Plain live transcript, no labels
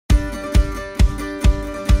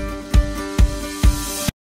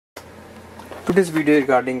Today's video is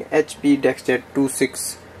regarding HP Deskjet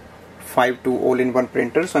 2652 all-in-one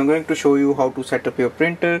printer. So I'm going to show you how to set up your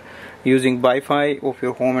printer using Wi-Fi of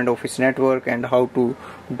your home and office network, and how to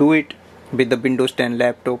do it with the Windows 10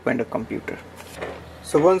 laptop and a computer.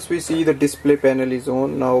 So once we see the display panel is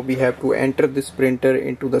on, now we have to enter this printer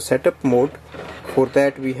into the setup mode. For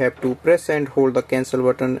that we have to press and hold the cancel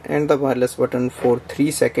button and the wireless button for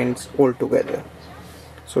 3 seconds altogether.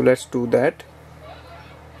 So let's do that.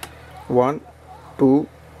 1, 2,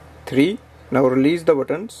 3. Now release the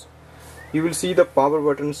buttons. You will see the power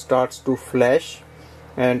button starts to flash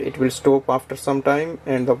and it will stop after some time,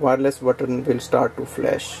 and the wireless button will start to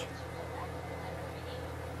flash.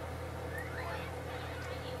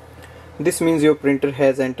 This means your printer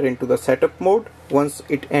has entered into the setup mode. Once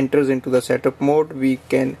it enters into the setup mode, we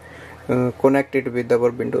can connect it with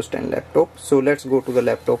our Windows 10 laptop. So let's go to the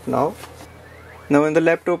laptop now. Now in the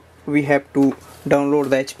laptop we have to download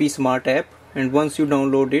the HP Smart app, and once you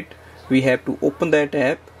download it, we have to open that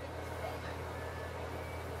app.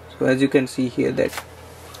 So as you can see here that.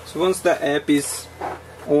 So once the app is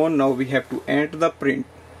on, now we have to add the print.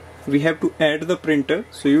 We have to add the printer.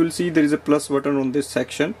 So you will see there is a plus button on this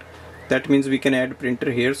section. That means we can add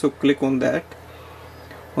printer here. So click on that.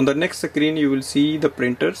 On the next screen you will see the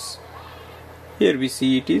printers. Here we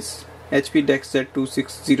see it is HP Deskjet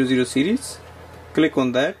 2600 series. Click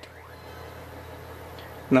on that.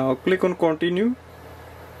 Now click on continue.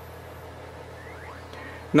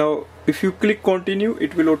 Now if you click continue,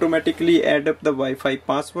 it will automatically add up the Wi-Fi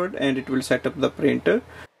password and it will set up the printer.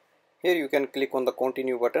 Here you can click on the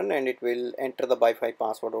continue button and it will enter the Wi-Fi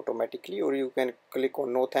password automatically, or you can click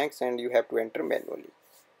on no thanks and you have to enter manually.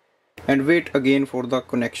 And wait again for the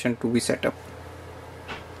connection to be set up.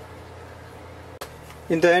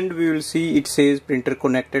 In the end we will see it says printer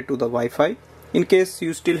connected to the Wi-Fi. In case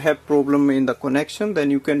you still have problem in the connection, then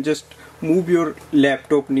you can just move your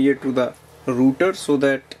laptop near to the router so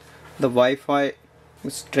that the Wi-Fi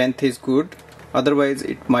strength is good. Otherwise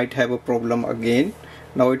it might have a problem again.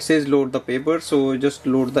 Now it says load the paper, so just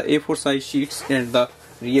load the A4 size sheets and the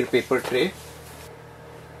rear paper tray.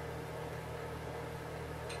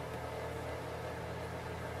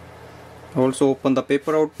 Also open the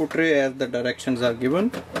paper output tray as the directions are given.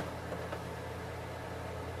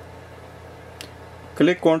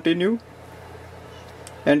 Click continue.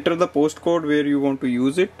 Enter the postcode where you want to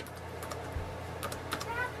use it.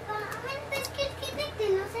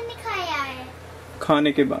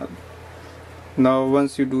 खाने के बाद. Now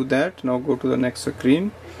once you do that, now go to the next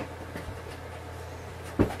screen.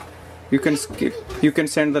 You can skip, you can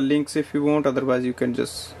send the links if you want, otherwise you can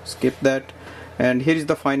just skip that. And here is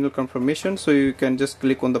the final confirmation, so you can just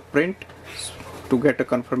click on the print to get a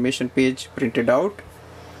confirmation page printed out.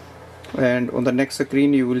 And on the next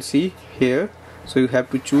screen you will see here, so you have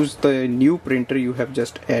to choose the new printer you have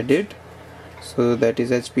just added. So that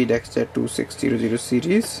is HP Deskjet 2600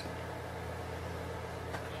 series.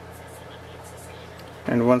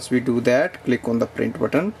 And once we do that, click on the print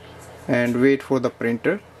button and wait for the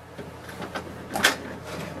printer.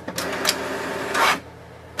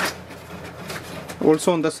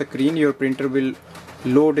 Also on the screen your printer will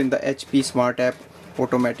load in the HP Smart app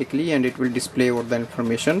automatically and it will display all the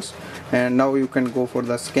informations. And now you can go for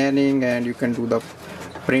the scanning and you can do the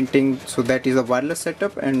printing. So that is a wireless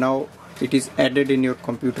setup, and now it is added in your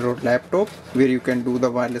computer or laptop where you can do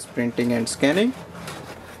the wireless printing and scanning.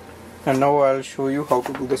 And now I'll show you how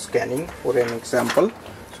to do the scanning for an example.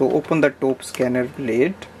 So open the top scanner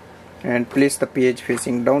lid and place the page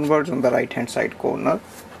facing downwards on the right hand side corner.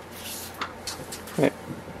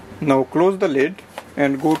 Now close the lid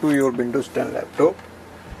and go to your Windows 10 laptop.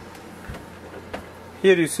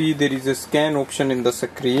 Here you see there is a scan option in the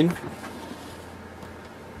screen,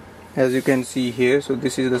 as you can see here. So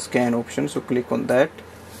this is the scan option, so click on that.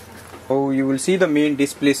 Now you will see the main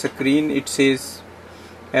display screen. It says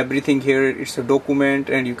everything here. It's a document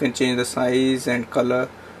and you can change the size and color.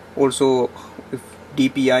 Also if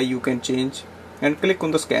DPI you can change, and click on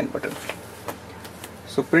the scan button.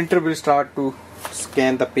 So printer will start to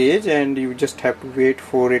scan the page and you just have to wait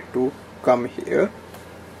for it to come here.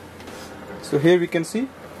 So here we can see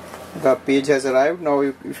the page has arrived. Now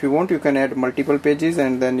if you want, you can add multiple pages,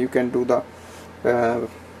 and then you can do the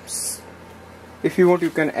if you want, you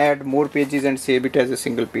can add more pages and save it as a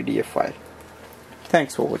single PDF file.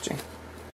 Thanks for watching.